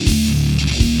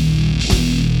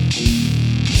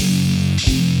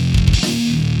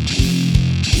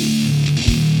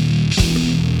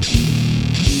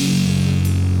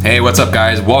Hey, what's up,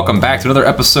 guys? Welcome back to another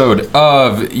episode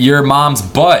of Your Mom's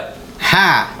Butt.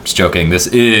 Ha! Just joking. This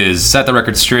is Set the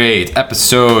Record Straight,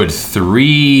 episode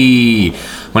 3.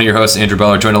 One of your hosts, Andrew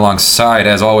Beller, joined alongside,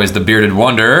 as always, the Bearded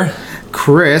Wonder.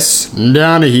 Chris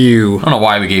Donahue. I don't know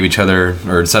why we gave each other,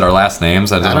 or said our last names.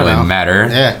 That doesn't really matter.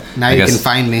 Yeah, now you can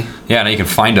find me. Yeah, now you can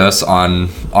find us on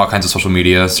all kinds of social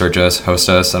media. Search us, host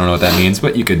us. I don't know what that means,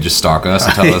 but you could just stalk us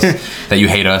and tell us that you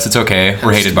hate us. It's okay.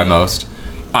 We're hated by most.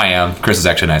 I am. Chris is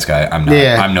actually a nice guy. I'm not.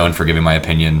 Yeah. I'm known for giving my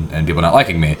opinion and people not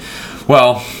liking me.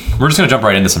 Well, we're just going to jump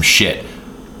right into some shit.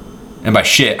 And by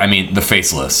shit, I mean the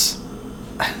Faceless.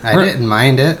 I didn't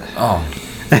mind it. Oh.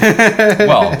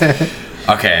 Well,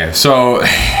 okay, so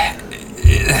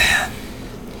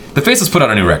the Faceless put out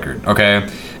a new record, okay?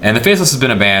 And the Faceless has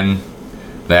been a band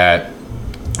that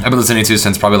I've been listening to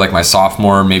since probably like my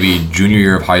sophomore, maybe junior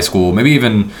year of high school, maybe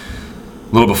even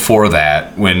a little before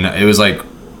that, when it was like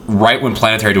right when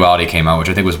Planetary Duality came out, which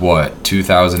I think was what,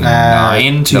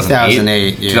 2009?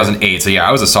 2008. Yeah. 2008. So yeah,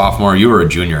 I was a sophomore, you were a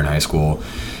junior in high school.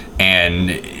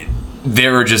 And they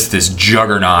were just this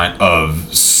juggernaut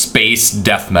of space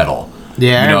death metal.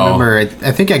 Yeah, I remember.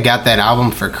 I think I got that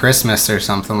album for Christmas or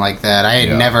something like that. I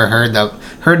had never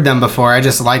heard them before. I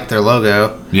just liked their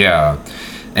logo. Yeah.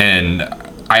 And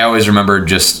I always remember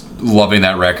just loving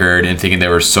that record and thinking they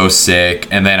were so sick.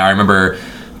 And then I remember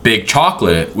Big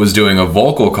Chocolate was doing a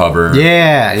vocal cover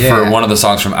for one of the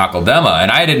songs from Akaldema,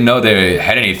 and I didn't know they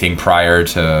had anything prior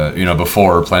to,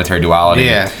 before Planetary Duality.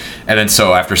 Yeah. And then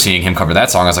so after seeing him cover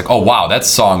that song, I was like, oh wow, that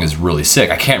song is really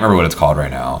sick. I can't remember what it's called right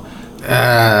now.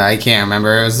 I can't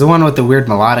remember. It was the one with the weird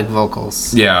melodic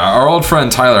vocals. Yeah, our old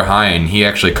friend Tyler Hine, he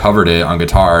actually covered it on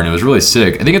guitar, and it was really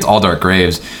sick. I think it's All Dark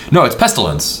Graves. No, it's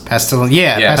Pestilence. Pestilence,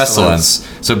 yeah. Pestilence.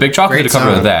 So Big Chocolate did a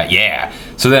cover of that, yeah.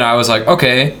 So then I was like,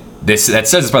 okay, that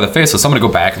says it's by the Faceless, so I'm gonna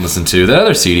go back and listen to the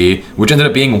other CD, which ended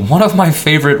up being one of my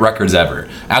favorite records ever.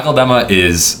 Akaldema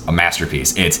is a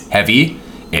masterpiece. It's heavy,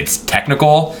 it's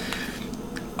technical.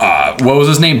 What was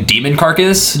his name? Demon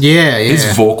Carcass? Yeah.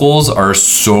 His vocals are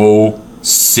so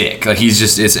sick. Like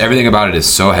it's everything about it is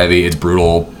so heavy, it's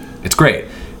brutal, it's great.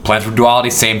 Planetary Duality,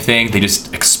 same thing. They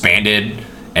just expanded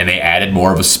and they added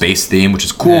more of a space theme, which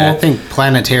is cool. Yeah, I think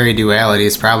Planetary Duality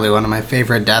is probably one of my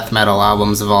favorite death metal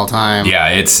albums of all time. Yeah,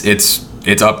 it's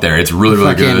up there. It's really,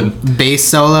 really good. Bass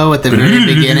solo at the very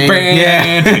beginning.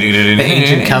 Yeah. The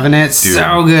Ancient Covenant, Dude,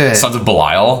 so good. Sons of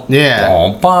Belial. Yeah.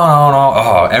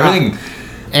 Oh, everything.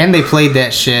 And they played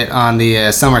that shit on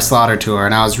the Summer Slaughter tour,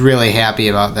 and I was really happy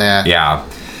about that. Yeah.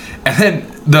 And then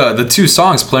the two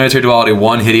songs, Planetary Duality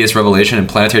 1, Hideous Revelation, and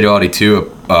Planetary Duality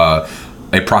 2, A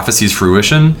Prophecy's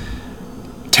Fruition,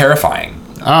 terrifying.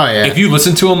 Oh, yeah. If you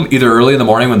listen to them either early in the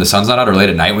morning when the sun's not out or late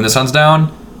at night when the sun's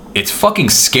down, it's fucking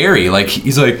scary. Like,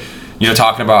 he's like,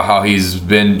 talking about how he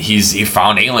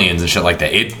found aliens and shit like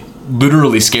that. It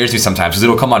literally scares me sometimes because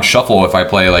it'll come on shuffle if I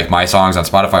play like my songs on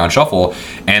Spotify on shuffle,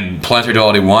 and Planetary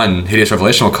Duality 1, Hideous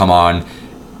Revelation will come on,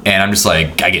 and I'm just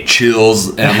like, I get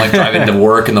chills, and I'm like driving to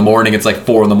work in the morning, it's like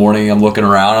 4 in the morning, I'm looking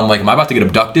around, I'm like, am I about to get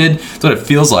abducted? That's what it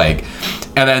feels like.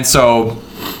 And then so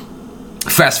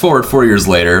fast forward 4 years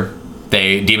later,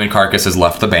 Demon Carcass has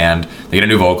left the band, they get a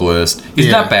new vocalist.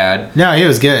 He's not bad. No, he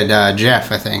was good.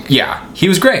 Jeff, I think. Yeah, he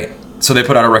was great. So they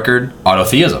put out a record,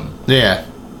 Autotheism. Yeah.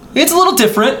 It's a little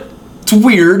different. It's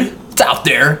weird. It's out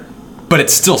there, but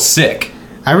it's still sick.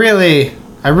 I really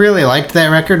liked that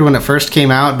record when it first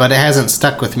came out, but it hasn't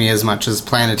stuck with me as much as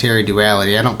Planetary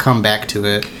Duality. I don't come back to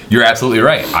it. You're absolutely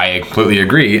right. I completely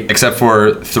agree, except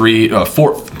for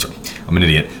 4. I'm an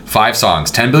idiot. 5 songs: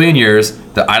 10 Billion Years,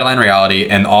 The Eidolon Reality,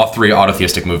 and all 3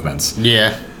 autotheistic movements.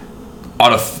 Yeah.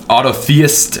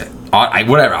 Autotheist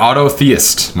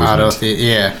movement.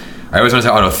 Yeah. I always want to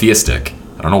say autotheistic.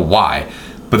 I don't know why,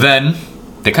 but then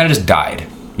they kind of just died.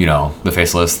 The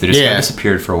Faceless. They just kind of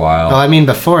disappeared for a while. Well, I mean,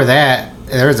 before that,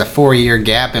 there was a 4-year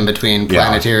gap in between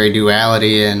Planetary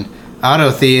Duality and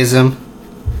Autotheism.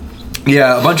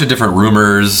 Yeah, a bunch of different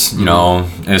rumors,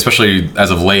 and especially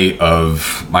as of late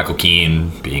of Michael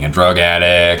Keane being a drug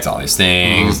addict, all these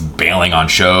things, bailing on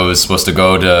shows, supposed to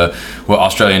go to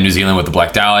Australia and New Zealand with the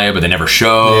Black Dahlia, but they never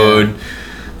showed.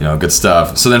 Yeah. Good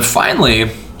stuff. So then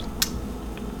finally,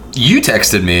 you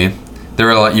texted me.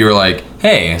 You were like,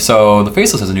 hey, so the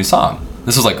Faceless has a new song.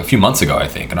 This was like a few months ago, I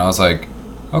think. And I was like,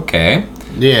 okay.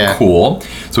 Yeah. Cool.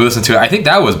 So we listened to it. I think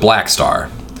that was Black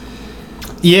Star.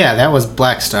 Yeah, that was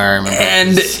Black Star. I remember.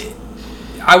 And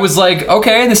I was like,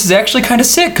 okay, this is actually kind of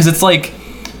sick. Because it's like,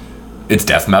 it's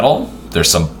death metal. There's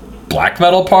some black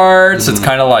metal parts. It's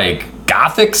kind of like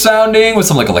gothic sounding with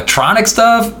some like electronic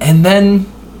stuff. And then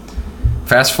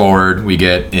fast forward, we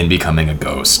get In Becoming a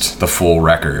Ghost, the full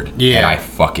record. Yeah. And I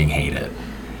fucking hate it.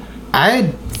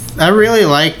 I I really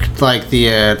liked like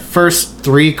the first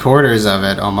 3/4 of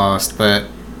it almost, but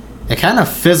it kind of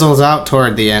fizzles out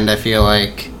toward the end. I feel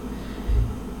like,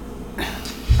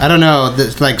 I don't know,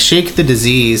 like Shake the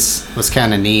Disease was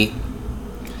kind of neat.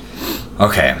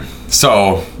 Okay,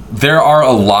 so there are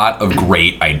a lot of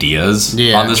great ideas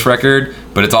on this record,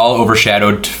 but it's all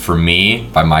overshadowed for me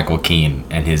by Michael Keane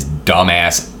and his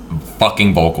dumbass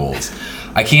fucking vocals.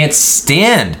 I can't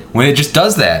stand when it just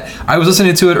does that. I was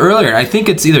listening to it earlier, and I think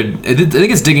it's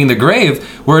Digging the Grave,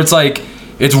 where it's like,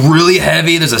 it's really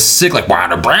heavy, there's a sick like,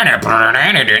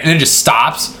 and it just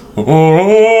stops.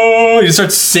 Oh, you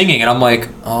start singing, and I'm like,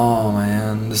 oh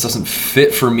man, this doesn't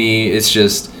fit for me. It's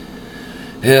just,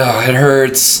 yeah, it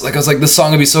hurts. Like, I was like, this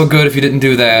song would be so good if you didn't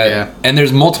do that. Yeah. And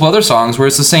there's multiple other songs where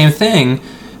it's the same thing,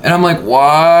 and I'm like,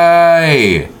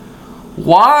 why?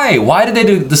 Why did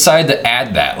they decide to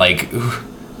add that? Like,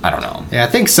 I don't know. Yeah, I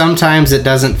think sometimes it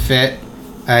doesn't fit.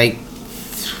 I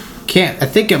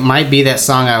think it might be that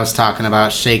song I was talking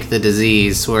about, Shake the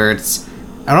Disease, where it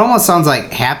almost sounds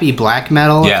like happy black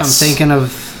metal, if I'm thinking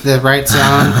of the right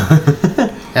song.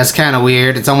 That's kind of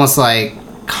weird. It's almost like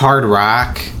hard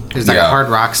rock. There's like a hard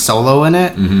rock solo in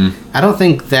it. I don't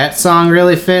think that song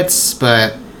really fits,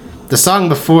 but the song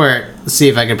before it, let's see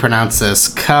if I can pronounce this,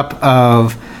 Cup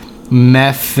of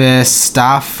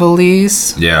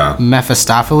Mephistopheles. Yeah.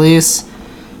 Mephistopheles.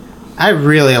 I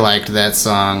really liked that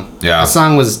song. Yeah. The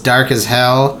song was dark as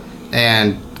hell,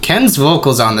 and Ken's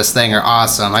vocals on this thing are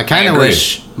awesome. I kind of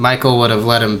wish Michael would have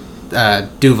let him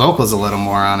do vocals a little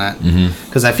more on it,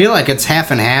 because I feel like it's half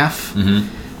and half.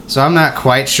 So I'm not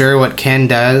quite sure what Ken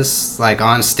does like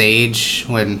on stage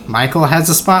when Michael has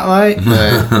the spotlight,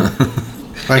 but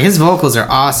like his vocals are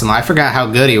awesome. I forgot how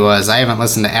good he was. I haven't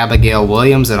listened to Abigail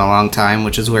Williams in a long time,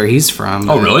 which is where he's from.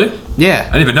 Oh, really? Yeah.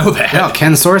 I didn't even know that. No,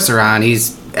 Ken Sorceron.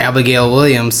 He's Abigail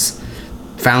Williams,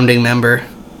 founding member.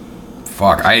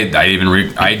 Fuck, I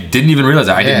didn't even realize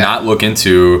that. I did not look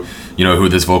into, who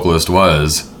this vocalist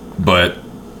was. But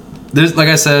there's, like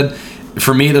I said,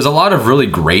 for me, there's a lot of really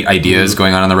great ideas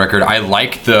going on the record. I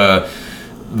like the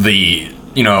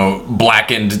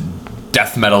blackened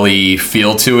death metal-y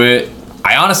feel to it.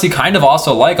 I honestly kind of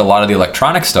also like a lot of the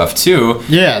electronic stuff too.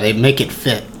 Yeah, they make it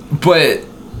fit. But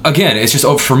again, it's just,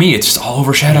 for me, it's just all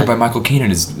overshadowed by Michael Keane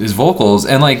and his vocals.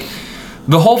 And like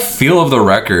the whole feel of the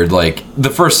record, like the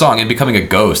first song, and Becoming a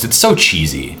Ghost, it's so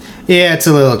cheesy. Yeah, it's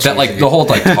a little cheesy. That like the whole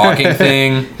like talking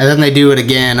thing. And then they do it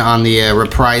again on the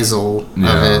reprisal of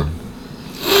it.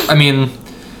 I mean,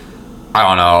 I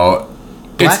don't know.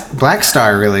 Black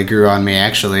Star really grew on me,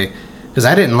 actually, because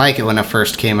I didn't like it when it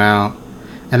first came out.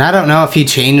 And I don't know if he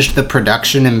changed the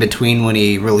production in between when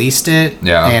he released it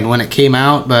and when it came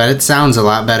out, but it sounds a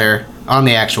lot better on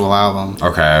the actual album.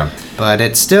 Okay. But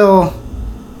it's still...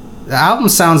 The album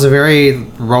sounds very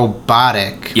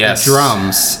robotic. Yes. The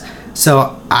drums.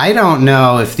 So I don't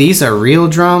know if these are real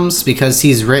drums, because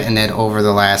he's written it over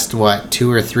the last, 2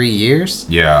 or 3 years?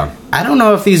 Yeah. I don't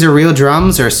know if these are real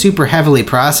drums or super heavily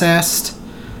processed.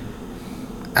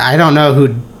 I don't know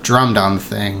who drummed on the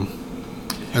thing.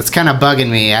 That's kind of bugging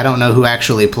me. I don't know who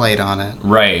actually played on it.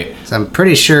 Right. So I'm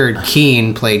pretty sure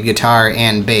Keane played guitar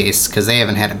and bass, because they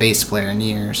haven't had a bass player in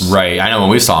years. Right. I know when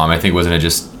we saw him, I think, wasn't it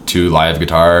just 2 live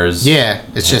guitars? Yeah.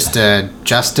 It's just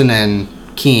Justin and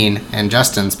Keane, and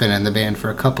Justin's been in the band for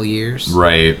a couple years.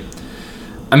 Right.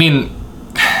 I mean...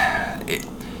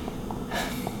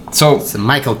 So it's a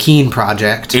Michael Keane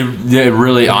project. It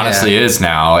really honestly is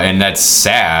now, and that's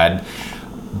sad.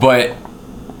 But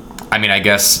I mean, I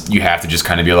guess you have to just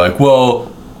kind of be like,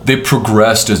 well, they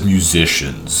progressed as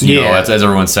musicians, you know, as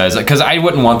everyone says. Because I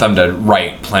wouldn't want them to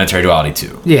write Planetary Duality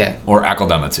 2. Yeah. Or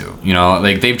Akeldama 2.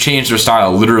 Like they've changed their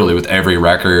style literally with every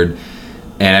record.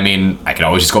 And I mean, I could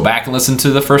always just go back and listen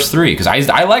to the first 3, because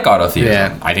I like Autotheism.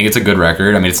 Yeah. I think it's a good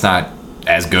record. I mean, it's not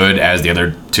as good as the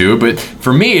other 2, but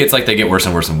for me, it's like they get worse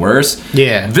and worse and worse.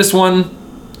 Yeah. This one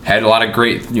had a lot of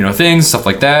great, things, stuff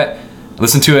like that.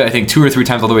 Listened to it, I think 2 or 3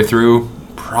 times all the way through.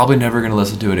 Probably never gonna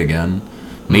listen to it again.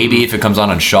 Maybe if it comes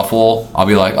on shuffle, I'll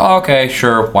be like, oh, okay,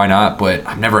 sure, why not? But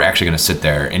I'm never actually gonna sit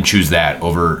there and choose that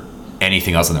over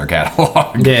anything else in their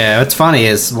catalog. Yeah, what's funny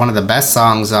is one of the best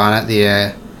songs on it,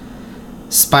 the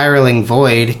Spiraling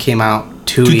Void, came out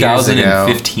 2 years ago.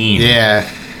 2015. Yeah.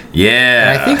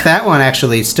 Yeah. And I think that one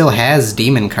actually still has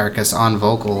Demon Carcass on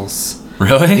vocals.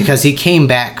 Really? Because he came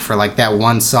back for like that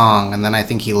one song, and then I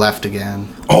think he left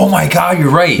again. Oh my God,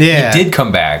 you're right. Yeah. He did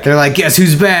come back. They're like, guess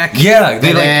who's back? Yeah.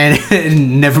 They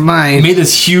never mind. Made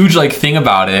this huge thing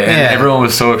about it, and everyone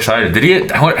was so excited. Did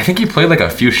he? I think he played like a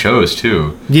few shows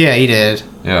too. Yeah, he did.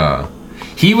 Yeah.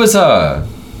 He was I'm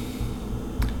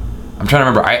trying to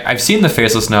remember. I've seen The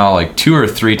Faceless now like 2 or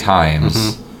 3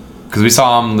 times. Because we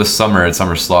saw him this summer at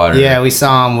Summer Slaughter. Yeah, we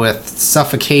saw him with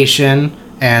Suffocation,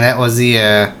 and that was the,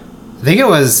 I think it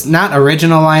was not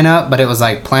original lineup, but it was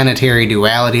like Planetary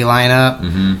Duality lineup.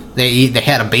 Mm-hmm. They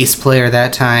had a bass player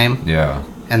that time. Yeah.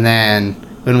 And then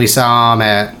when we saw him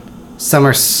at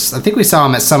Summer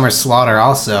Slaughter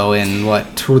also in,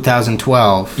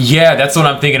 2012? Yeah, that's what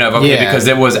I'm thinking of. Okay, because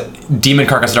it was Demon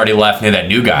Carcass had already left near that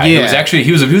new guy. Yeah. It was actually,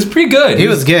 he was pretty good. He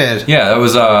was good. Yeah, that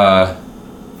was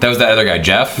that other guy,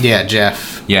 Jeff? Yeah,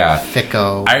 Jeff. Yeah.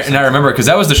 Ficko. And I remember, because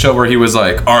that was the show where he was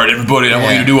like, all right, everybody, I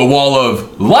want you to do a wall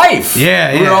of life.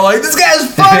 Yeah, We were all like, this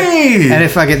guy's funny.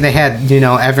 And they had,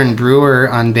 Evan Brewer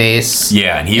on bass.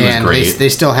 Yeah, and he was great. They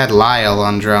still had Lyle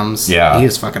on drums. Yeah. He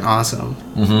was fucking awesome.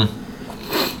 Mm-hmm.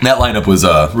 That lineup was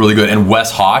really good. And Wes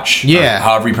Hotch,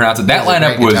 however you pronounce it, that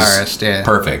lineup was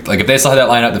perfect. Like, if they still had that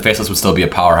lineup, the Faceless would still be a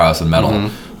powerhouse in metal.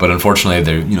 Mm-hmm. But unfortunately,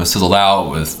 they're sizzled out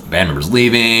with band members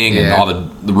leaving and all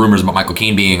the rumors about Michael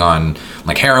Keane being on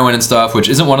like heroin and stuff, which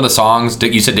isn't one of the songs.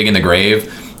 You said "Digging the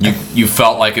Grave." You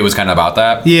felt like it was kind of about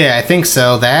that. Yeah, I think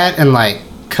so. That and like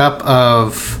Cup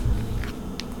of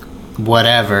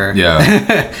Whatever.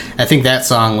 Yeah, I think that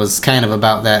song was kind of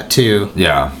about that too.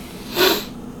 Yeah.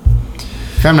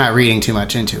 If I'm not reading too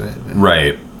much into it. But.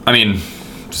 Right. I mean,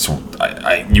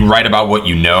 you write about what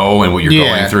you know and what you're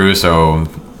going through, so.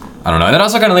 I don't know. And that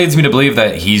also kind of leads me to believe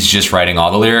that he's just writing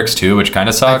all the lyrics too, which kind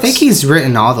of sucks. I think he's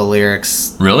written all the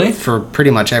lyrics. Really? For pretty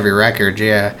much every record,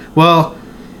 yeah. Well,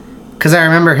 because I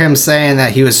remember him saying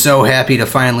that he was so happy to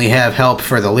finally have help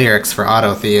for the lyrics for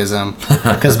Autotheism.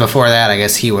 Because before that, I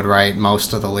guess he would write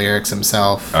most of the lyrics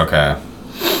himself. Okay.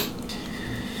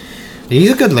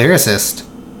 He's a good lyricist.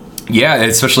 Yeah,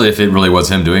 especially if it really was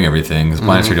him doing everything. Because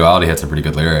Planetary Duality had some pretty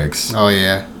good lyrics. Oh,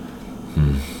 yeah.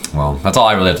 Well, that's all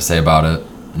I really have to say about it.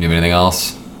 You have anything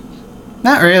else?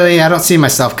 Not really. I don't see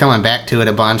myself coming back to it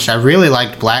a bunch. I really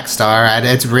liked Black Star.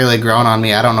 It's really grown on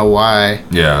me. I don't know why.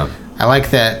 Yeah. I like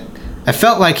that. I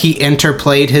felt like he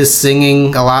interplayed his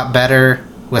singing a lot better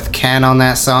with Ken on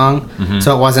that song. Mm-hmm.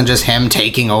 So it wasn't just him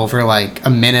taking over like a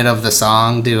minute of the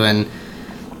song doing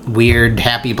weird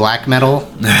happy black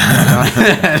metal.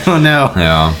 I don't know.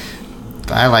 Yeah.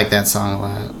 But I like that song a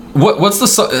lot. What's the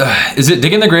is it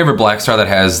Digging the Grave or Black Star that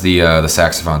has the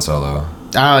saxophone solo?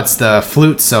 Oh, it's the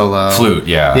flute solo. Flute,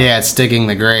 yeah. Yeah, it's Digging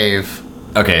the Grave.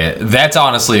 Okay, that's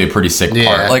honestly a pretty sick part.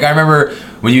 Yeah. Like, I remember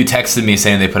when you texted me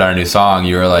saying they put out a new song,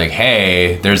 you were like,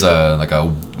 hey, there's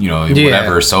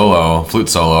whatever solo, flute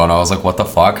solo. And I was like, what the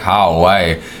fuck? How?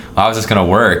 Why? How is this going to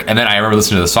work? And then I remember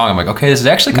listening to the song. I'm like, okay, this is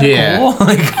actually kind of cool.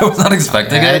 Like, I was not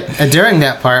expecting it. During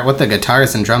that part, what the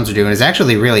guitars and drums are doing is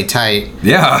actually really tight.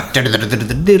 Yeah.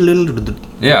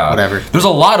 Yeah. Whatever. There's a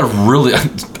lot of really...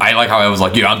 I like how I was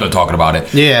like, I'm done talking about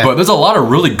it. Yeah. But there's a lot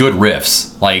of really good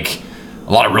riffs. Like,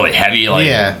 a lot of really heavy,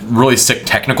 really sick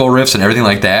technical riffs and everything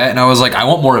like that. And I was like, I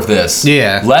want more of this.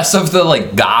 Yeah. Less of the,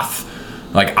 like, goth,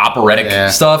 like,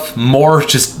 operatic stuff. More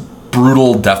just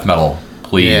brutal death metal.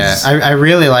 Please. Yeah, I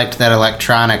really liked that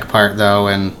electronic part, though,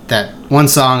 and that one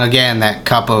song, again, that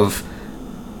Cup of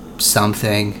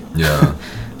Something. Yeah.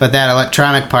 But that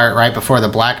electronic part right before the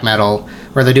black metal,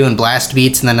 where they're doing blast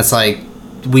beats, and then it's like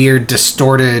weird,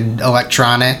 distorted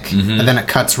electronic, and then it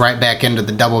cuts right back into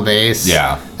the double bass.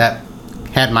 Yeah. That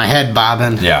had my head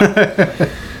bobbing.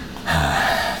 Yeah.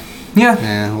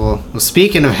 Yeah, well,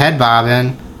 speaking of head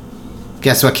bobbing,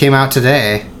 guess what came out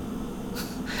today?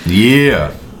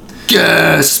 Yeah.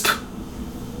 Gasp!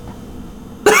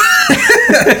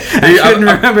 I couldn't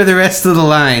remember the rest of the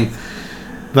line.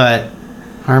 But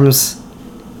Harm's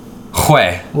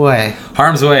Way.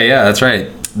 Harm's Way, yeah, that's right.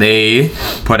 They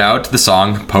put out the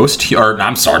song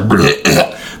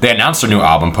they announced their new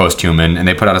album, Posthuman, and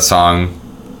they put out a song,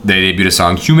 they debuted a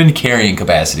song, Human Carrying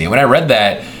Capacity. And when I read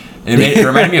that, it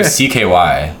reminded me of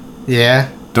CKY. Yeah.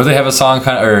 Don't they have a song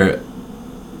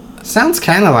sounds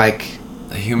kind of like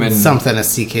human something a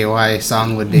CKY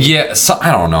song would be. Yeah,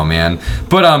 I don't know, man.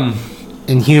 But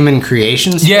Inhuman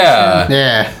Creations.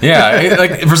 Yeah.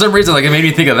 Like for some reason, like it made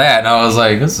me think of that, and I was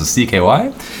like, "This is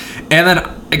CKY." And then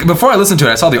before I listened to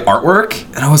it, I saw the artwork,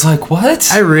 and I was like, "What?"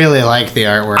 I really like the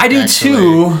artwork. I do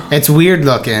too. It's weird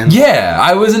looking. Yeah,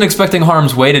 I wasn't expecting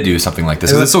Harm's Way to do something like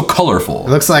this because it's so colorful. It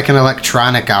looks like an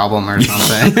electronic album or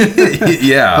something.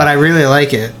 Yeah, but I really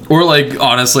like it. Or like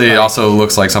honestly, it also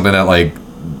looks like something that like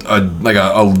a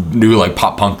new like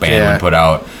pop punk band would put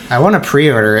out. I want to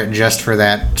pre-order it just for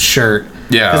that shirt.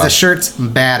 Yeah, because the shirt's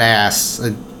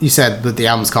badass. You said that the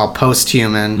album's called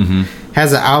Posthuman.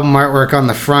 Has the album artwork on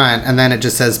the front, and then it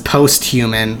just says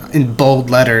Posthuman in bold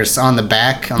letters on the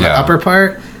back on the upper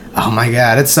part. Oh my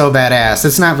god, it's so badass.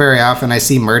 It's not very often I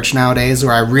see merch nowadays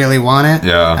where I really want it.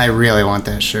 Yeah, I really want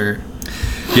that shirt.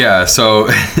 Yeah, so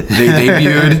they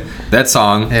debuted that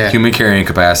song, Human Carrying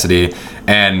Capacity,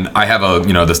 and I have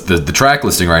the track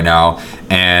listing right now,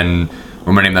 and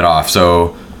we're gonna name that off.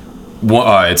 So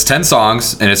it's 10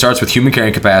 songs, and it starts with Human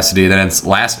Carrying Capacity, then it's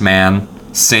Last Man,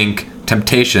 Sink,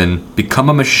 Temptation, Become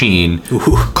a Machine,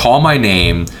 Call My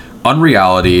Name,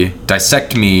 Unreality,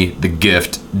 Dissect Me, The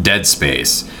Gift, Dead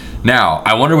Space. Now,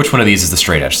 I wonder which one of these is the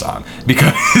straight edge song,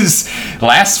 because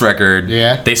last record,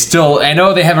 they still, I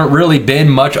know they haven't really been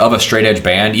much of a straight edge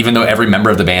band, even though every member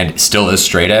of the band still is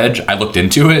straight edge. I looked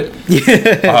into it.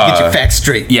 Get your facts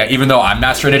straight. Yeah, even though I'm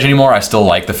not straight edge anymore, I still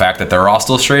like the fact that they're all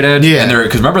still straight edge. Yeah. And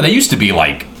because remember, they used to be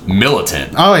like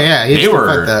militant. Oh, yeah. They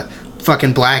were. The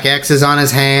fucking black X's on his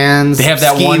hands. They have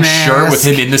that one shirt with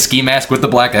him in the ski mask with the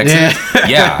black X's.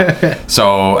 Yeah.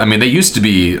 So, I mean, they used to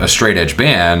be a straight edge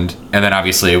band, and then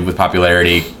obviously with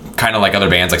popularity, kind of like other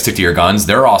bands like Stick to Your Guns,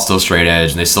 they're all still straight edge,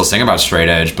 and they still sing about straight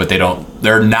edge, but they're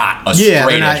not a straight edge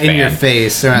band. They're not in your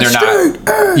face. They're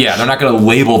not. Yeah, they're not going to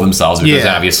label themselves, because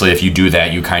obviously if you do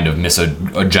that, you kind of miss a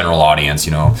general audience,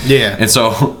 you know? Yeah. And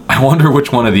so I wonder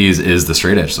which one of these is the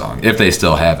straight edge song, if they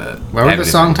still have it. What were the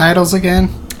song titles again?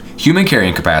 Human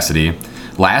Carrying Capacity,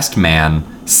 Last Man,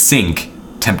 Sink,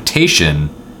 Temptation,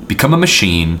 Become a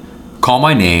Machine, Call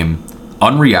My Name,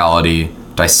 Unreality,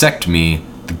 Dissect Me,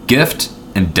 The Gift,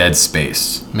 and Dead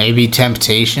Space. Maybe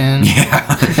Temptation? Yeah.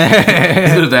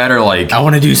 Either that or like, I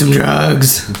want to do some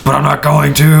drugs, but I'm not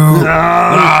going to.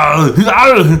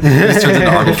 This turns into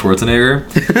Arnold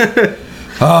Schwarzenegger.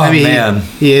 Oh, man.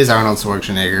 He is Arnold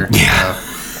Schwarzenegger. Yeah.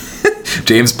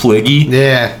 James Pliggy.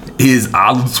 Yeah. Is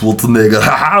Arnold Schwarzenegger.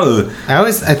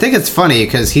 I think it's funny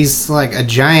because he's like a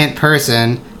giant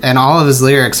person, and all of his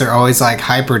lyrics are always like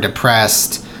hyper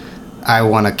depressed, I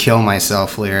want to kill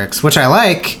myself lyrics, which I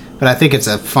like, but I think it's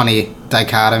a funny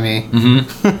dichotomy. And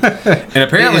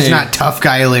apparently it's not tough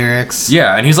guy lyrics.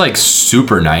 Yeah, and he's like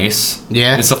super nice.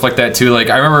 Yeah. And stuff like that too. Like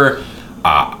I remember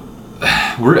I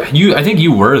think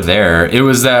you were there. It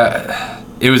was at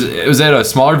a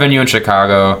smaller venue in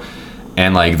Chicago,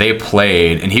 and like they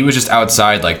played, and he was just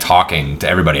outside like talking to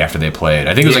everybody after they played.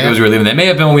 I think it was like it was really leaving. They may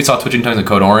have been when we saw Twitching Tongues and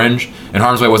Code Orange, and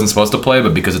Harm's Way wasn't supposed to play,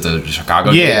 but because it's a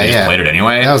Chicago game, they just played it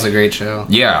anyway. That was a great show.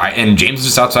 Yeah, and James was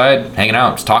just outside hanging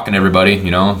out, just talking to everybody,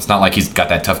 you know? It's not like he's got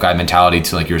that tough guy mentality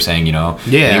to, like you were saying, you know?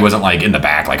 Yeah. And he wasn't like in the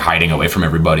back, like hiding away from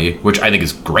everybody, which I think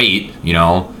is great, you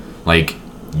know? Like,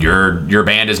 your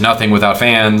band is nothing without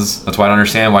fans. That's why I don't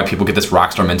understand why people get this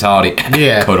rock star mentality.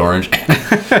 Yeah. Code Orange.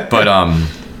 But,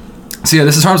 so yeah,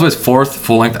 this is Harm's Way's 4th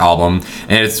full-length album,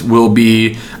 and it will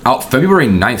be out February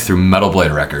 9th through Metal Blade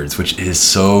Records, which is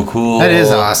so cool. That is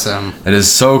awesome. It is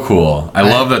so cool. I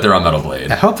love that they're on Metal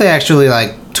Blade. I hope they actually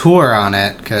like tour on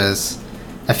it, because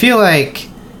I feel like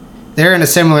they're in a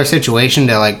similar situation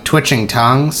to like Twitching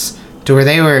Tongues, to where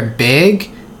they were big,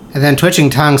 and then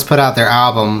Twitching Tongues put out their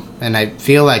album, and I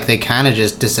feel like they kind of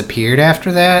just disappeared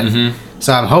after that. Mm-hmm.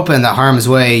 So I'm hoping that Harm's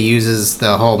Way uses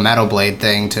the whole Metal Blade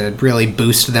thing to really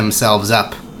boost themselves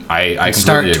up. I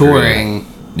start touring.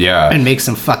 Yeah. And make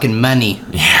some fucking money.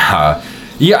 Yeah.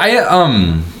 Yeah,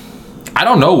 I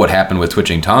don't know what happened with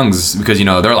Twitching Tongues, because, you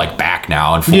know, they're like back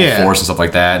now in full force and stuff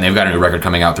like that, and they've got a new record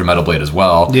coming out through Metal Blade as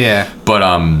well. Yeah. But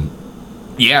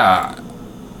yeah,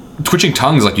 Twitching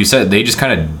Tongues, like you said, they just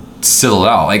kind of sizzled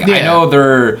out. Like I know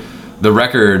the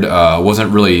record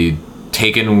wasn't really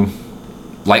taken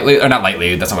lightly, or not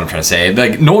lightly, that's not what I'm trying to say.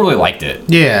 Like, no one really liked it.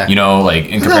 Yeah. You know, like,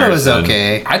 in comparison. It was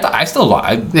okay. I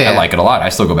like it a lot. I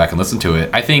still go back and listen to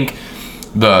it. I think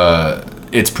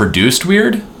it's produced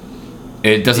weird.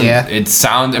 It doesn't, it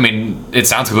sounds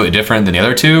completely different than the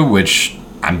other two, which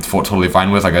I'm totally fine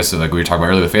with. Like I said, like we were talking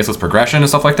about earlier with Faceless Progression and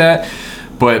stuff like that.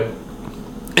 But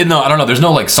no, I don't know. There's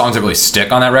no like songs that really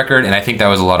stick on that record, and I think that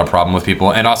was a lot of problem with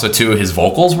people. And also too, his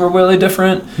vocals were really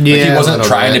different. Yeah, like, he wasn't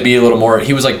trying to be a little more.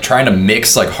 He was like trying to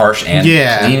mix like harsh and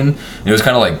clean. And it was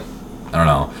kind of like, I don't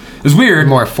know. It was weird.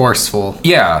 More forceful.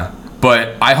 Yeah,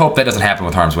 but I hope that doesn't happen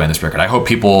with Harm's Way in this record. I hope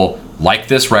people like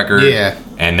this record.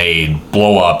 And they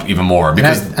blow up even more,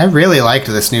 because I really liked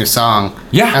this new song.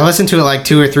 Yeah, I listened to it like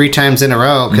 2 or 3 times in a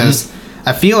row, because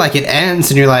I feel like it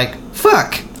ends and you're like,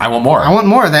 fuck, I want more. I want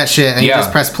more of that shit. And you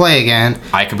just press play again.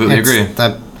 I completely agree.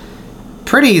 The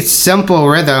pretty simple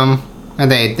rhythm,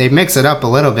 and they mix it up a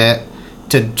little bit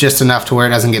to just enough to where it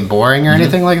doesn't get boring or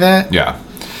anything like that. Yeah.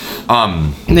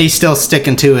 And he's still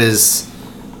sticking to his,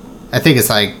 I think it's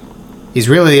like, he's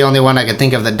really the only one I can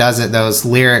think of that does it, those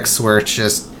lyrics where it's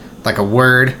just like a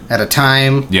word at a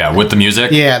time. Yeah, with the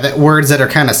music. Yeah, that words that are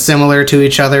kind of similar to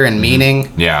each other in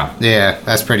meaning. Yeah. Yeah,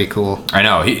 that's pretty cool. I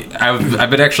know. I've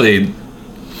been actually,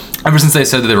 ever since they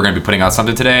said that they were going to be putting out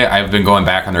something today, I've been going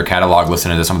back on their catalog,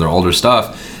 listening to some of their older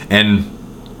stuff, and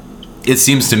it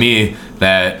seems to me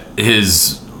that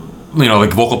his,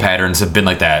 like vocal patterns have been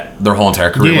like that their whole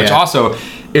entire career. Which also,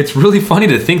 it's really funny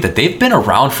to think that they've been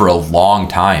around for a long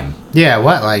time. Yeah,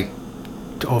 what, like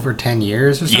over 10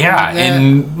 years or something? Yeah,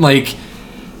 like that?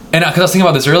 And because I was thinking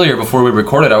about this earlier before we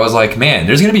recorded, I was like, man,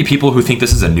 there's going to be people who think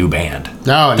this is a new band.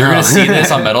 No, They're going to see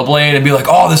this on Metal Blade and be like,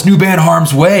 oh, this new band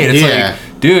Harm's Way. And it's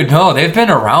like, dude, no, they've been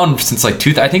around since like,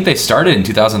 I think they started in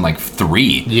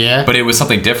 2003. Yeah. But it was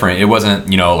something different. It wasn't,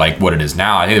 like what it is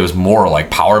now. I think it was more like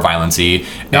power violence-y.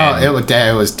 No,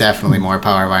 it was definitely more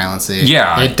power violence-y.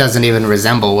 Yeah. It doesn't even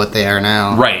resemble what they are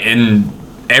now. Right, and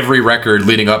every record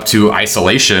leading up to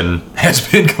Isolation has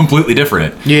been completely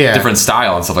different. Yeah. Different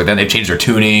style and stuff like that. They've changed their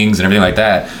tunings and everything like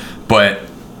that. But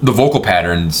the vocal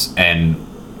patterns and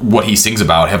what he sings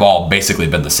about have all basically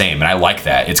been the same. And I like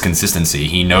that. It's consistency.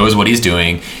 He knows what he's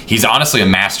doing. He's honestly a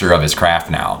master of his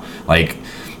craft now. Like,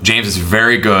 James is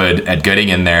very good at getting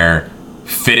in there,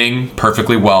 fitting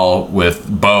perfectly well with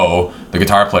Bo, the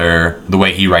guitar player, the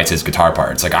way he writes his guitar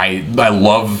parts. Like, I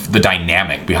love the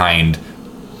dynamic behind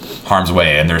Harm's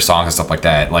Way and their songs and stuff like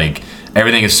that. Like,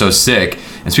 everything is so sick.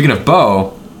 And speaking of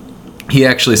Bo, he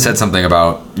actually said something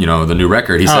about, the new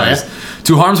record. He says,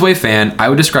 to Harm's Way fan, I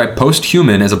would describe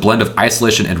Post-Human as a blend of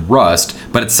Isolation and Rust,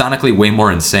 but it's sonically way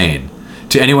more insane.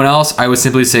 To anyone else, I would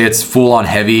simply say it's full-on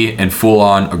heavy and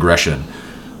full-on aggression.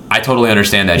 I totally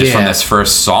understand that just from this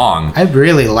first song. I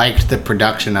really liked the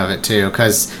production of it too,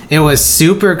 because it was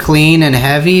super clean and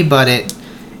heavy, but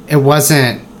it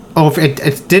wasn't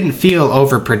it didn't feel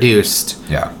overproduced.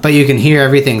 Yeah. But you can hear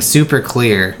everything super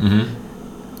clear.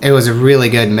 Mm-hmm. It was a really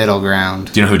good middle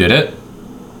ground. Do you know who did it?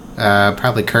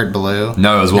 Probably Kurt Ballou.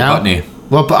 No, it was Will Putney.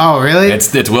 Oh, really?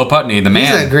 It's Will Putney, the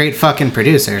man. He's a great fucking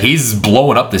producer. He's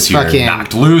blowing up this year. Fucking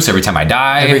Knocked Loose, Every Time I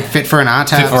Die. Fit for an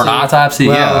Autopsy. Fit for an Autopsy,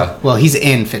 Well, he's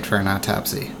in Fit for an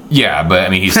Autopsy. Yeah, but I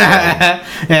mean, he's still...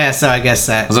 Yeah, so I guess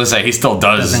that... I was going to say, he still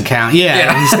does... Doesn't count.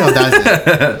 Yeah, he still does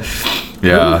it.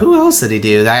 Yeah. Who else did he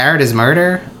do? Thy Art is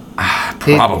Murder?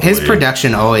 Probably. His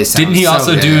production always sounds Didn't he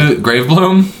also do Grave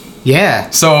Bloom? Yeah.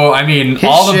 So, I mean,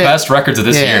 all the best records of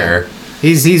this year...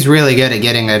 He's really good at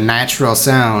getting a natural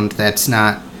sound that's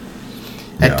not...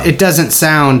 It doesn't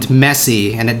sound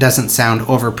messy, and it doesn't sound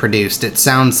overproduced. It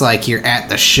sounds like you're at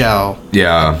the show.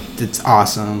 Yeah. It's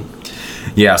awesome.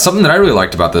 Yeah, something that I really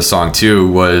liked about this song,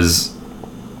 too, was...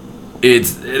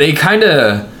 They kind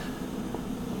of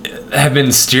have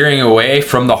been steering away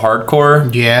from the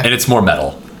hardcore. Yeah. And it's more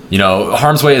metal.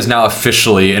 Harm's Way is now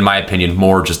officially, in my opinion,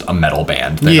 more just a metal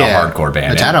band than a hardcore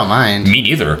band. Which I don't mind. Me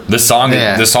neither. This song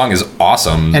is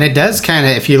awesome. And it does kind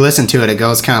of, if you listen to it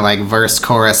goes kind of like verse,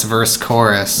 chorus.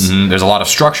 Mm-hmm. There's a lot of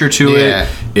structure to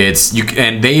it.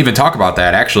 And they even talk about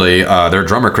that, actually. Their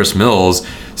drummer, Chris Mills,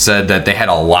 said that they had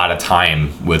a lot of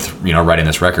time with, writing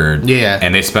this record. Yeah.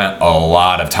 And they spent a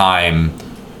lot of time...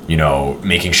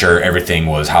 making sure everything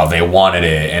was how they wanted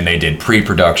it, and they did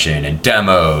pre-production and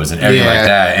demos and everything like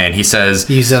that. And he says,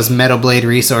 use those Metal Blade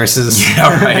resources.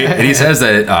 Yeah, right. And he says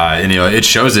that, it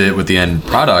shows it with the end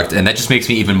product, and that just makes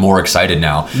me even more excited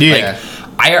now. Yeah.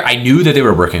 I knew that they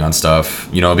were working on stuff,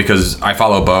 because I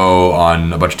follow Bo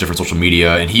on a bunch of different social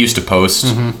media, and he used to post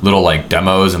little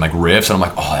demos and riffs, and I'm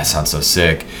like, oh, that sounds so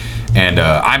sick. And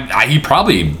he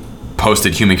probably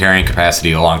posted Human Carrying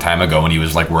Capacity a long time ago when he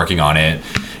was working on it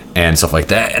and stuff like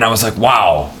that. And I was like,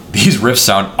 wow, these riffs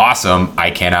sound awesome.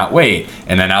 I cannot wait.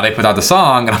 And then now they put out the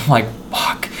song, and I'm like,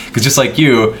 fuck. Because just like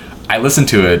you, I listened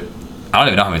to it, I don't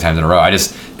even know how many times in a row.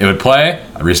 It would play,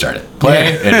 I'd restart it.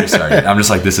 Play, and restart it. I'm just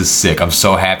like, this is sick. I'm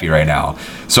so happy right now.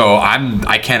 So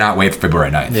I cannot wait for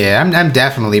February 9th. Yeah, I'm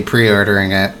definitely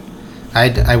pre-ordering it.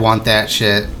 I want that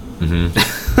shit. Mm-hmm.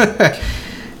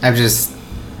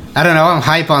 I don't know, I'm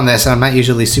hype on this. I'm not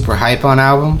usually super hype on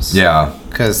albums. Yeah.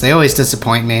 Because they always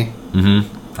disappoint me.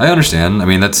 Mm-hmm. I understand. I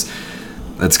mean, that's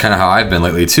kind of how I've been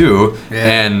lately, too.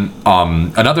 Yeah. And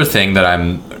another thing that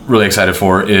I'm really excited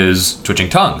for is Twitching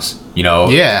Tongues.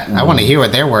 Yeah, I want to hear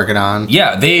what they're working on.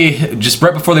 Yeah, they just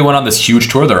right before they went on this huge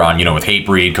tour they're on, with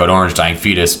Hatebreed, Code Orange, Dying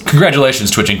Fetus.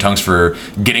 Congratulations, Twitching Tongues, for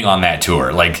getting on that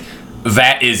tour.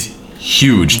 That is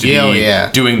huge to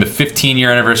be doing the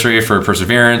 15-year anniversary for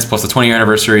Perseverance, plus the 20-year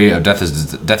anniversary of Death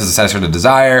is a Satisfaction of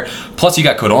Desire. Plus, you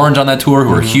got Code Orange on that tour,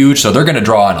 who are huge, so they're going to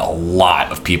draw in a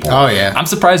lot of people. Oh yeah, I'm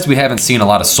surprised we haven't seen a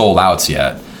lot of sold outs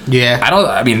yet. Yeah,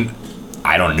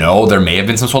 I don't know. There may have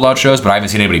been some sold out shows, but I haven't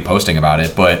seen anybody posting about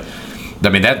it. But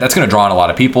that's going to draw in a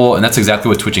lot of people, and that's exactly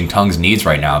what Twitching Tongues needs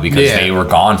right now, because they were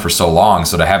gone for so long.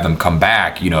 So to have them come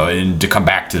back, and to come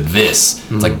back to this,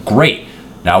 it's great.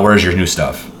 Now where's your new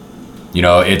stuff?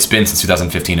 It's been since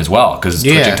 2015 as well, because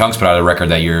Twitching Tongues put out a record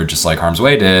that year, just like Harm's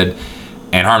Way did,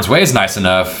 And Harm's Way is nice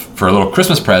enough for a little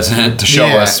Christmas present to show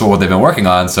us what they've been working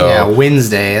on. So yeah,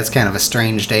 Wednesday. It's kind of a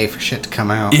strange day for shit to come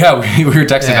out. Yeah, we were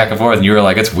texting back and forth, and you were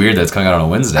like, "It's weird that it's coming out on a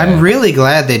Wednesday." I'm really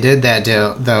glad they did that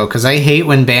though, because I hate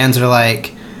when bands are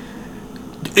like,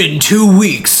 "In 2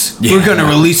 weeks, we're gonna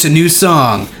release a new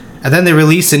song," and then they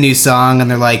release a new song,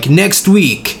 and they're like, "Next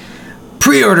week,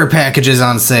 pre-order packages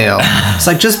on sale." It's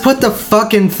like, just put the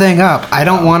fucking thing up. I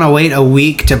don't want to wait a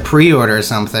week to pre-order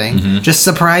something. Just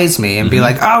surprise me and be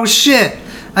like, "Oh shit,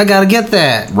 I gotta get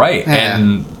that." Right. Yeah.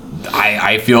 And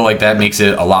I feel like that makes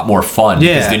it a lot more fun.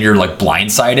 Yeah. Because then you're like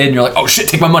blindsided and you're like, "Oh shit,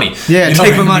 take my money." Yeah, you know,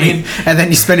 take my money. And then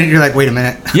you spend it and you're like, "Wait a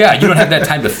minute." Yeah, you don't have that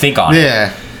time to think on it.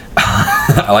 Yeah.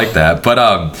 I like that. But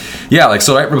yeah, like,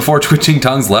 so right before Twitching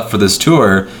Tongues left for this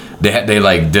tour, they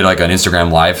like did like an Instagram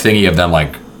live thingy of them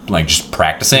like just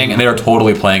practicing, and they were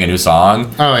totally playing a new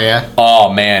song. Oh yeah.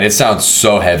 Oh man, it sounds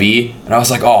so heavy, and I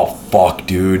was like, "Oh fuck,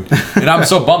 dude!" And I'm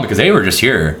so bummed because they were just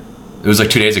here. It was like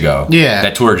 2 days ago. Yeah.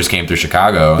 That tour just came through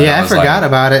Chicago. Yeah, I forgot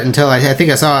about it until I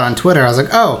think I saw it on Twitter. I was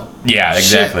like, "Oh." Yeah,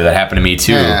 exactly. Shit. That happened to me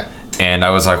too. Yeah. And I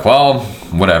was like, "Well,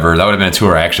 whatever." That would have been a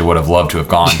tour I actually would have loved to have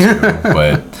gone to,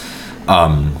 but.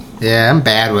 Yeah, I'm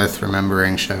bad with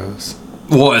remembering shows.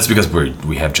 Well, it's because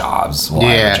we have jobs. Well,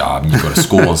 I have a job, and you go to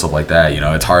school and stuff like that. You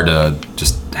know, it's hard to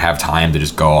just have time to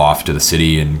just go off to the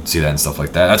city and see that and stuff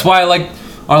like that. That's why I like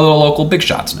our little local Big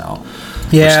Shots now.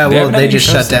 Yeah, they just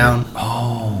shut down.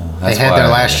 Oh, that's they had their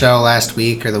last show last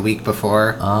week or the week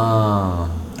before. Oh.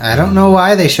 I don't know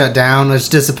why they shut down. It was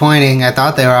disappointing. I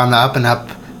thought they were on the up and up.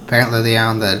 Apparently they're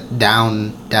on the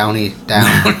down.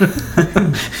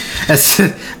 That's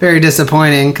very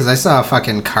disappointing because I saw a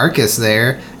fucking Carcass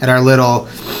there at our little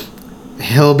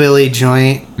hillbilly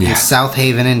joint in South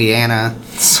Haven, Indiana.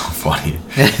 So funny.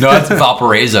 No, it's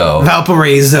Valparaiso.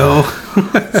 Valparaiso.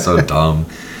 So dumb.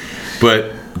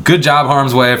 But good job,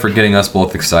 Harm's Way, for getting us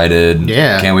both excited.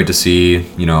 Yeah. Can't wait to see,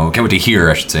 can't wait to hear,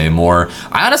 I should say, more.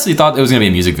 I honestly thought it was going to be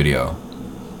a music video.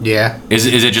 Yeah. Is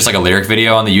it just like a lyric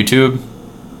video on the YouTube?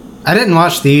 I didn't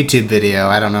watch the YouTube video.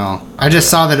 I don't know. I just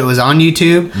saw that it was on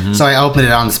YouTube, so I opened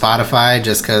it on Spotify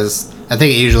just because I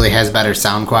think it usually has better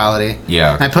sound quality.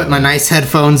 Yeah. I put my nice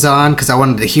headphones on because I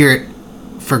wanted to hear it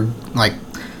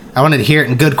I wanted to hear it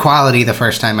in good quality the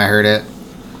first time I heard it.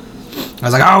 I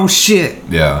was like, "Oh shit."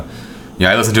 Yeah.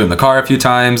 Yeah, I listened to it in the car a few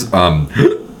times. God,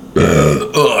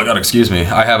 excuse me.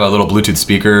 I have a little Bluetooth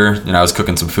speaker, and I was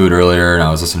cooking some food earlier, and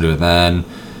I was listening to it then.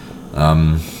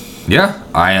 Yeah,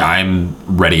 I'm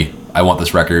ready. I want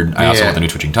this record. I also want the new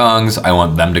Twitching Tongues. I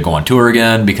want them to go on tour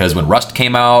again because when Rust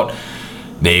came out,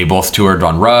 they both toured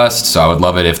on Rust. So I would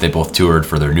love it if they both toured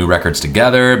for their new records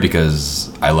together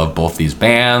because I love both these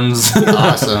bands.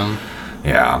 Awesome.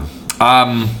 Yeah.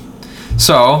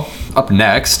 So up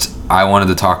next, I wanted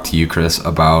to talk to you, Chris,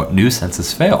 about New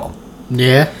Senses Fail.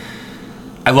 Yeah.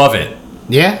 I love it.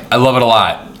 Yeah. I love it a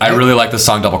lot. I really like the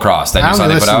song Double Cross. That new song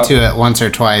they put out. I listened to it once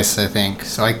or twice, I think.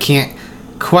 So I can't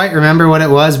quite remember what it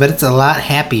was, but it's a lot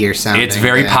happier sounding. It's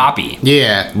very poppy.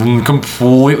 Yeah.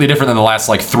 Completely different than the last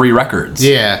 3 records.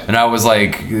 Yeah. And I was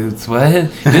like,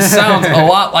 what? This sounds a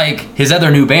lot like his other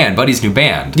new band, Buddy's new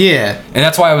band. Yeah. And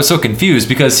that's why I was so confused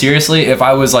because seriously, if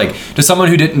I was to someone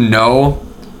who didn't know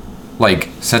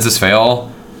Senses Fail,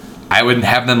 I would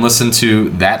have them listen to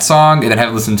that song and then have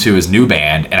them listen to his new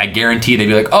band, and I guarantee they'd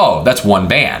be like, "Oh, that's one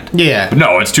band." Yeah. But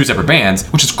no, it's 2 separate bands,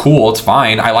 which is cool. It's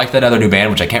fine. I like that other new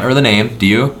band, which I can't remember the name. Do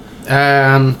you?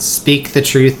 Speak the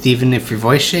Truth even if your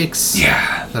voice shakes.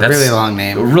 Yeah. That's a really long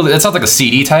name. Really, that sounds like a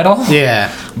CD title. Yeah.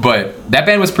 But that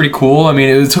band was pretty cool. I mean,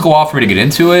 it took a while for me to get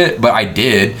into it, but I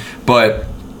did. But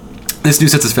this new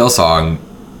Senses Fail song,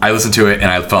 I listened to it and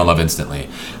I fell in love instantly.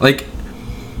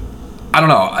 I don't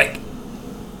know,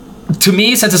 to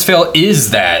me, Senses Fail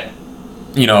is that,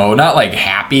 not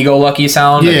happy-go-lucky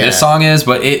sound that this song is,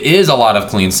 but it is a lot of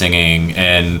clean singing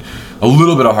and a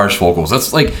little bit of harsh vocals.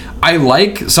 That's I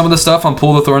like some of the stuff on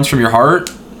Pull the Thorns from Your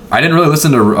Heart. I didn't really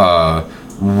listen to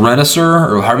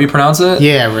Renaissar, or however you pronounce it.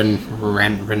 Yeah,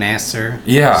 Renaissar.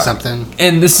 Yeah. Something.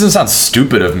 And this doesn't sound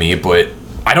stupid of me, but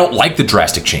I don't like the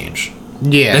drastic change.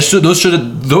 Yeah.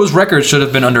 Those records should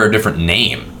have been under a different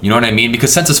name. You know what I mean?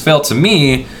 Because Senses Fail, to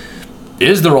me,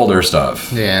 is their older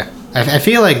stuff. Yeah. I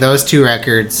feel like those 2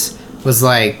 records was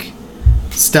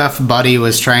stuff Buddy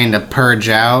was trying to purge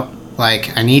out.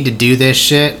 I need to do this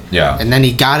shit. Yeah. And then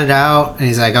he got it out, and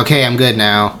he's like, "Okay, I'm good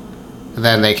now." And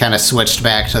then they kind of switched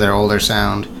back to their older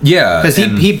sound. Yeah. Because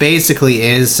he basically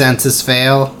is Senses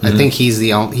Fail. Mm-hmm. I think he's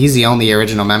the only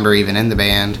original member even in the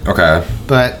band. Okay.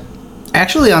 But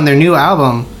actually on their new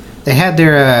album, they had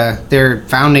their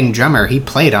founding drummer. He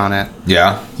played on it.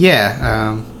 Yeah?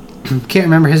 Yeah. Can't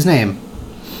remember his name.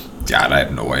 God, I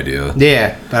have no idea.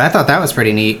 Yeah, but I thought that was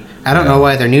pretty neat. I don't know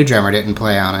why their new drummer didn't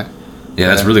play on it. Yeah,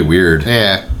 that's really weird.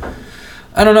 Yeah.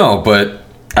 I don't know, but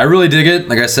I really dig it.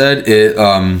 Like I said, it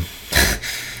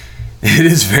it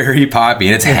is very poppy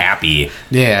and it's happy.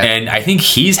 Yeah. And I think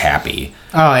he's happy.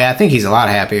 Oh, yeah, I think he's a lot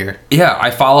happier. Yeah,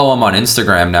 I follow him on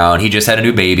Instagram now, and he just had a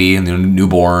new baby, and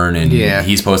newborn, and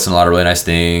he's posting a lot of really nice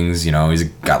things. You know, he's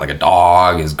got like a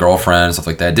dog, his girlfriend, stuff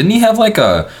like that. Didn't he have like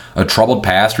a troubled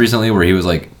past recently where he was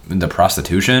like into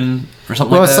prostitution or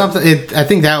something like that? I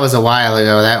think that was a while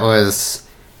ago. That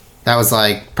was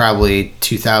like probably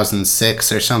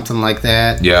 2006 or something like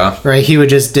that. Yeah. Right, he would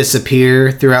just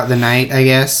disappear throughout the night, I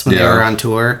guess, when they were on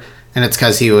tour. And it's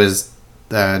because he was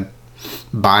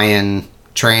buying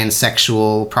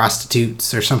transsexual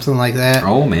prostitutes or something like that.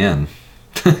 Oh, man.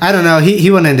 I don't know. He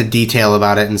went into detail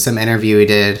about it in some interview he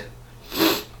did.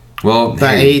 Well,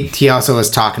 but he also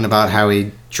was talking about how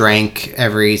he drank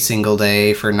every single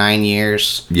day for 9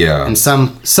 years. Yeah. In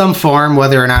some form,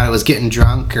 whether or not it was getting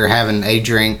drunk or having a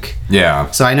drink. Yeah.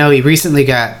 So I know he recently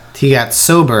got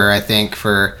sober, I think,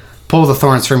 for Pull the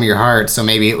Thorns from Your Heart. So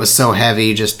maybe it was so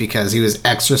heavy just because he was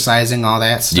exercising all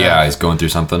that stuff. Yeah, he's going through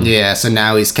something. Yeah, so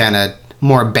now he's kind of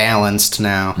more balanced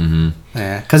now. Mm-hmm.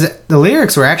 Yeah, because the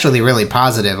lyrics were actually really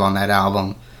positive on that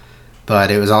album, but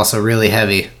it was also really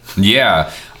heavy.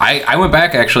 Yeah, I went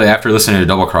back actually after listening to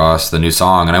Double Cross, the new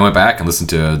song, and I went back and listened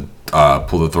to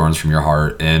Pull the Thorns from Your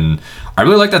Heart, and I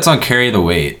really like that song, Carry the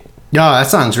Weight. Oh, that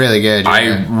song's really good. Yeah.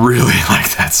 I really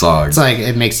like that song. It's like,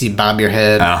 it makes you bob your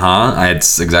head.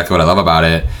 It's exactly what I love about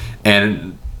it.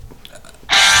 And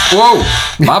whoa,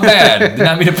 my bad. Did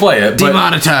not mean to play it.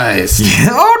 Demonetized. Yeah,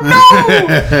 oh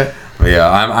no! But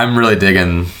yeah, I'm really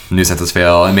digging New Senses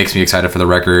Fail. It makes me excited for the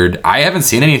record. I haven't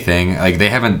seen anything. Like, they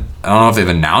haven't, I don't know if they've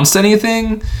announced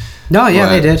anything. No, yeah,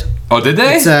 they did. Oh, did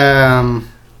they? It's,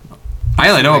 I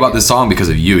only know about this song because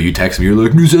of you. You text me, you're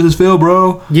like, New Senses Fail,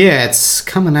 bro. Yeah, it's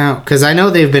coming out. Because I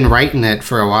know they've been writing it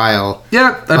for a while.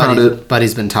 Yeah, I found it.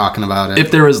 Buddy's been talking about it.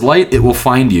 If there is light, it will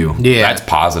find you. Yeah. That's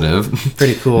positive.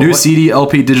 Pretty cool. New CD,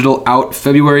 LP, digital, out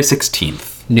February 16th.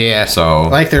 Yeah. So. I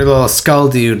like their little Skull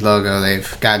Dude logo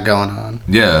they've got going on.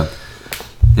 Yeah.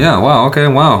 Yeah, wow, okay,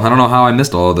 wow. I don't know how I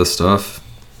missed all of this stuff.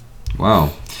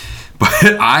 Wow.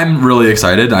 But I'm really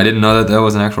excited. I didn't know that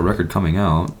was an actual record coming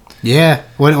out. Yeah.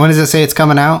 When does it say it's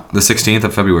coming out? The 16th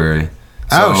of February.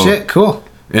 Oh, shit, cool.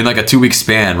 In like a 2-week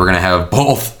span, we're going to have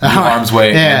both New Arms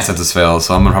Way and Senses Fail,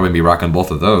 so I'm going to probably be rocking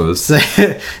both of those.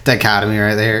 Dichotomy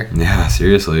right there. Yeah,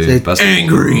 seriously. Best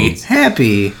angry,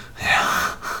 happy.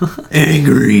 Yeah.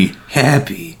 Angry,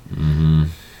 happy. Mm-hmm.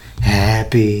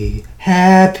 Happy,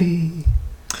 happy.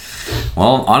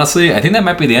 Well, honestly, I think that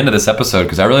might be the end of this episode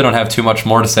because I really don't have too much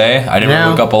more to say. I didn't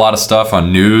really look up a lot of stuff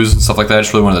on news and stuff like that. I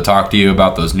just really wanted to talk to you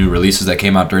about those new releases that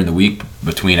came out during the week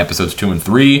between episodes 2 and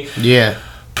 3. Yeah.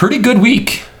 Pretty good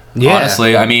week. Yeah.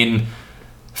 Honestly, I mean,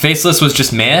 Faceless was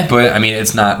just meh, but I mean,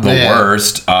 it's not the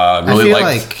worst. Really, I feel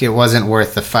like it wasn't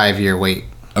worth the 5-year wait.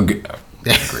 Agreed.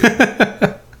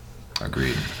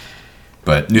 Agreed.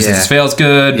 But New Senses Fail is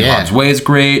good. New Arms Way is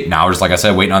great. Now we're just, like I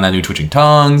said, waiting on that new Twitching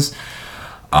Tongues.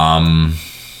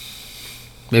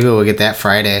 Maybe we'll get that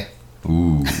Friday.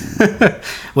 Ooh.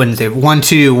 Wednesday.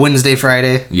 1-2, Wednesday,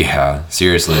 Friday. Yeah,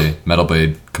 seriously. Metal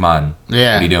Blade, come on.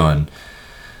 Yeah. What are you doing?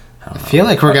 I feel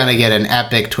like we're going to get an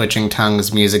epic Twitching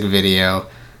Tongues music video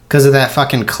because of that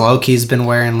fucking cloak he's been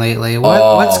wearing lately.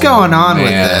 What's going on with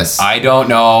this? I don't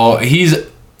know. He's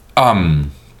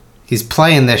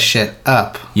playing this shit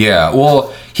up. Yeah,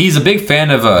 well, he's a big fan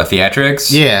of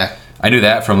theatrics. Yeah. I knew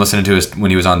that from listening to his when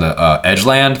he was on the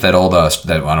Edgeland, that old I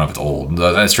don't know if it's old,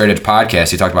 that Straight Edge podcast.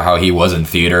 He talked about how he was in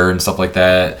theater and stuff like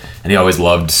that, and he always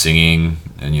loved singing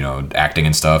and acting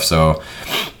and stuff. So,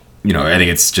 I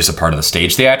think it's just a part of the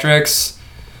stage theatrics.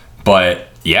 But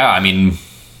yeah, I mean,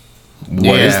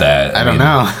 what is that? I don't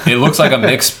know. It looks like a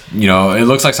mix. It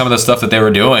looks like some of the stuff that they were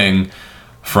doing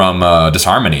from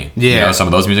Disharmony. Yeah, some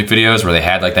of those music videos where they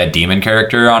had like that demon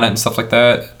character on it and stuff like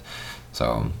that.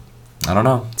 So. I don't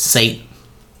know. Sate.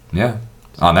 Yeah.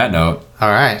 On that note. All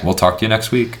right. We'll talk to you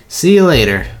next week. See you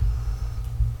later.